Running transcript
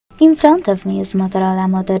In front of me is Motorola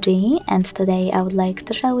Moto G, and today I would like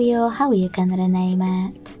to show you how you can rename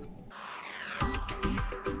it.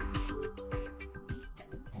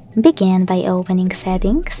 Begin by opening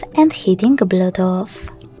Settings and hitting Bluetooth.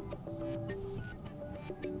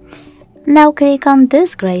 Now click on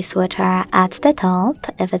this grey switcher at the top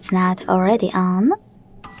if it's not already on,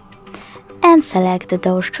 and select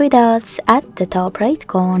those three dots at the top right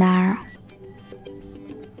corner.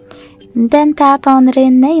 Then tap on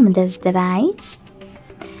Rename this device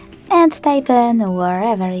and type in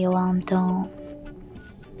wherever you want to.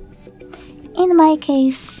 In my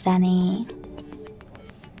case, Sunny.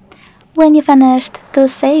 When you finished to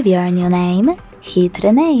save your new name, hit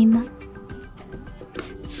Rename.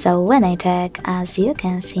 So when I check, as you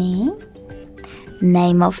can see,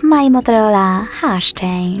 name of my Motorola has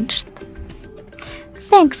changed.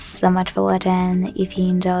 Thanks so much for watching. If you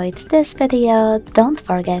enjoyed this video, don't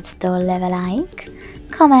forget to leave a like,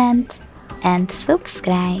 comment and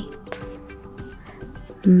subscribe.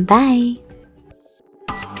 Bye!